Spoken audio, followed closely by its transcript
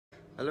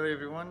Hello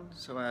everyone,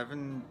 so I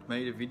haven't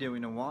made a video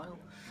in a while,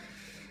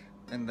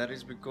 and that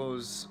is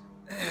because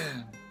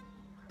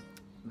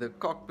the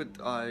cockpit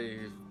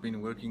I've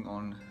been working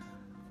on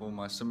for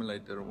my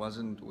simulator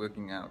wasn't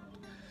working out.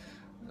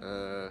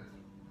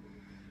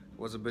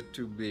 Was a bit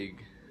too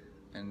big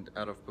and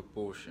out of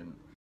proportion.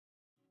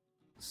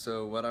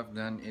 So what I've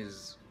done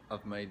is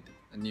I've made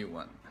a new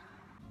one,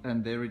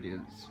 and there it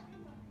is.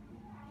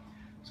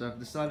 So I've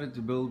decided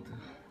to build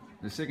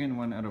the second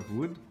one out of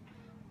wood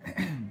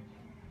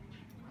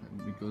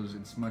because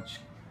it's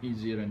much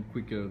easier and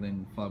quicker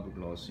than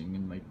fiberglassing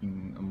and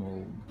making a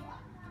mold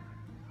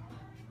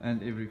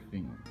and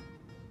everything.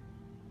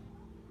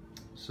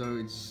 So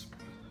it's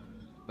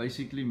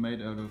basically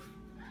made out of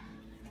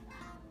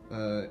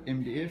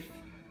MDF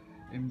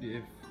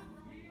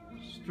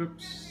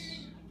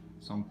strips,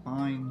 some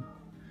pine,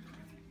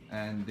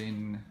 and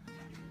then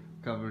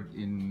covered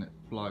in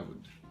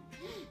plywood.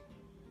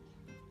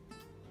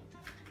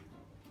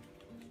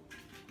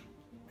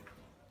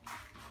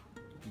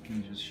 I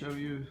can just show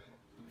you.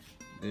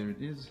 There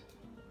it is.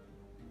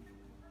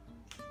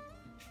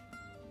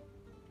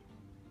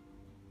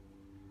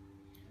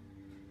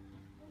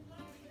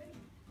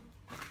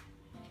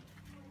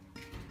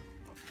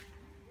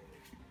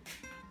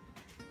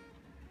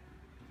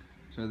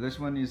 So this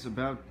one is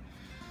about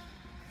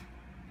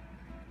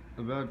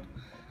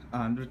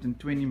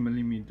 120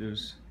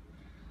 millimeters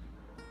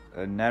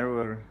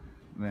narrower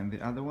than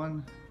the other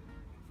one.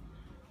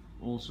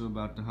 Also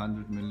about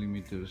 100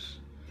 millimeters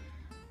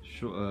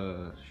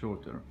shorter.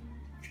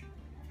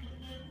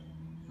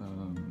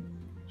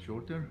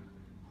 Shorter?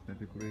 Is that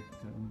the correct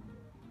term?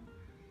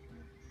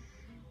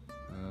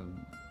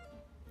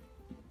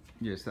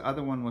 Yes, the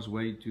other one was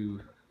way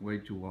too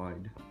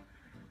wide,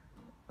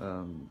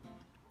 and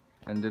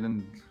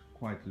didn't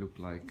quite look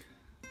like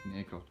an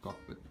aircraft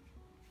cockpit.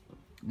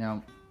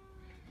 Now,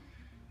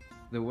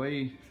 the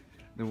way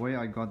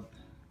I got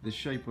the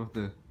shape of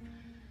the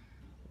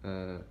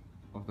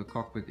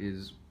cockpit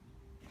is,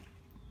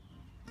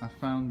 I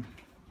found,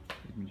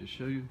 let me just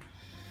show you,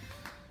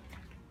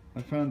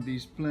 I found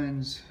these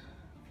plans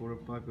for a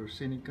Piper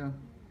Seneca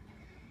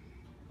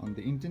on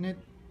the internet.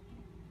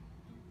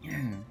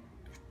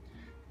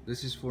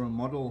 This is for a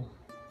model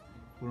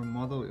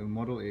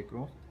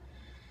aircraft.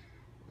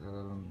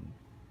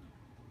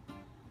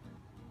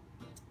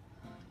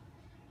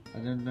 I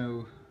don't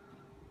know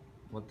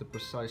what the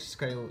precise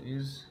scale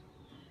is.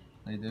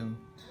 They don't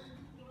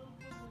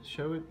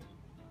show it,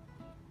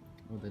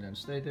 or they don't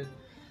state it,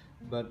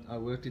 but I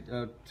worked it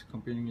out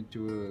comparing it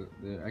to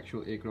the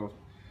actual aircraft.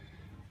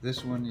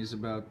 This one is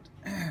about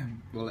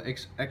well, the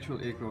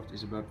actual aircraft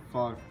is about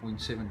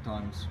 5.7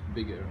 times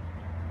bigger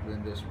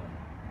than this one.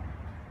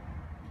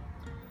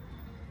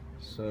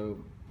 So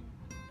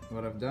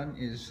what I've done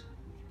is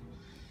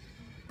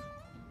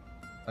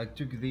I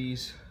took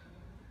these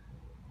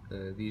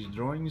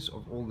drawings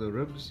of all the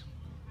ribs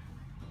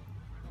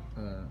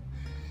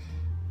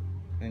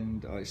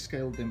and I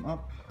scaled them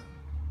up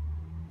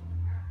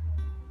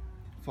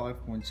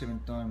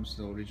 5.7 times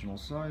the original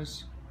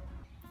size.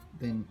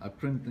 Then I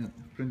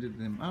printed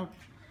them out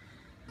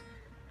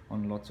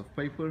on lots of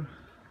paper,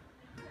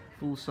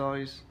 full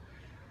size,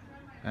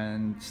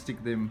 and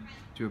stick them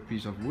to a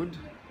piece of wood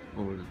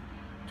or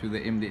to the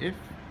MDF,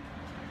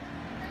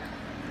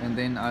 and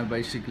then I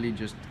basically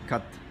just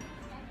cut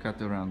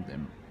around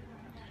them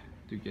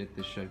to get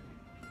the shape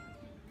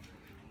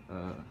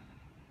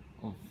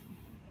of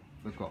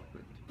the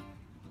cockpit.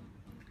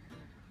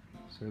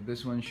 So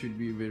this one should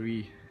be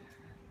very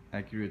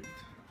accurate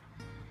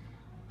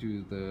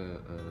to the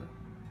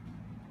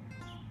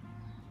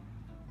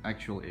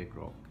actual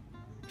aircraft.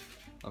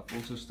 I've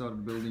also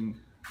started building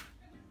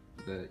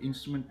the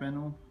instrument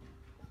panel.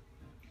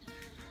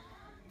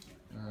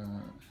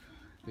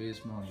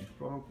 There's my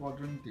throttle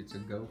quadrant. It's a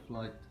Go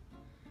Flight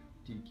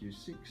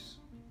TQ6.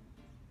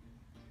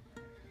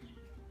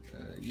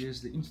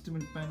 Here's the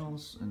instrument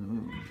panels,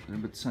 and it's a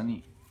bit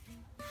sunny.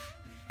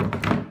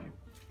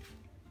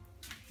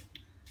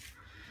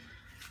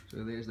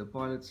 So there's the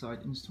pilot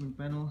side instrument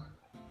panel.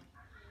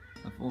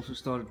 I've also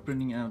started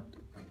printing out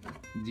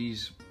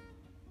these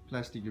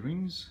plastic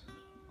rings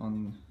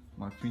on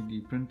my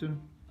 3D printer,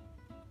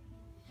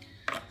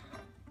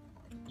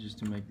 just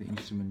to make the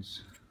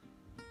instruments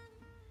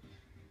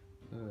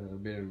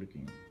better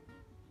looking.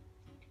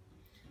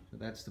 So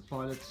that's the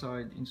pilot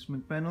side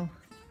instrument panel,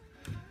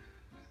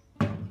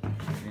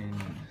 and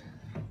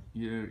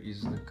here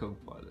is the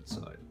co-pilot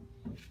side.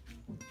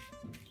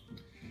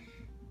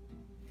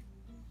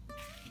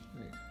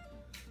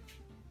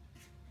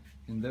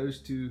 And those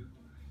two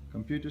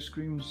computer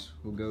screens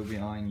will go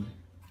behind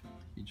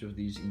each of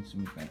these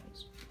instrument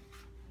panels.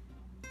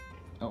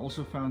 I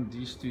also found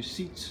these two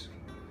seats.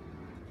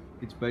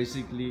 It's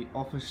basically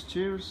office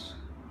chairs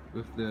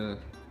with the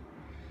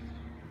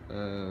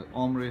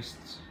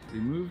armrests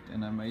removed,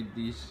 and I made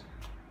these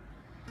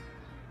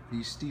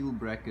steel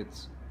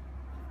brackets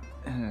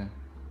in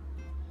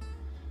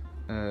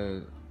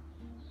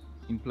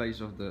place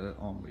of the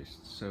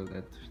armrests so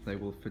that they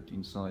will fit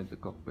inside the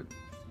cockpit.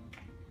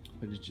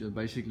 but it's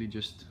basically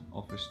just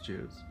office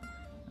chairs,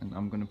 and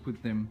I'm gonna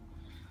put them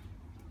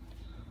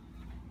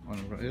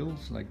on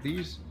rails like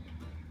these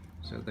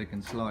so they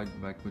can slide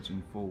backwards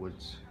and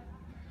forwards.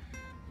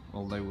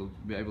 Well, they will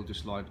be able to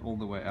slide all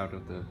the way out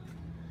of the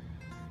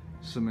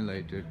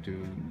simulator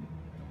to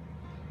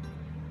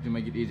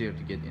make it easier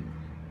to get in.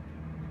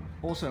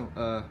 Also,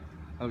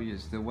 oh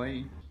yes, the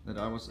way that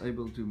I was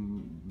able to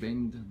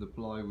bend the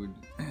plywood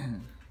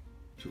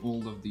to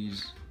all of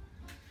these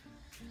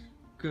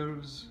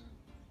curves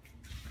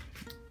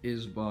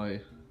is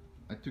by,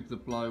 I took the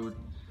plywood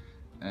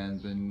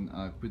and then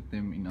I put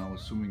them in our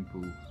swimming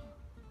pool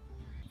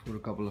for a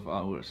couple of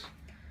hours,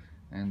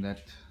 and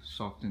that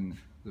softened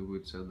the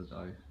wood so that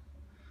I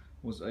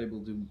was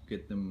able to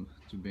get them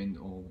to bend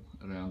all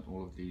around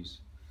all of these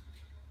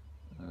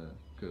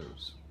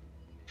curves.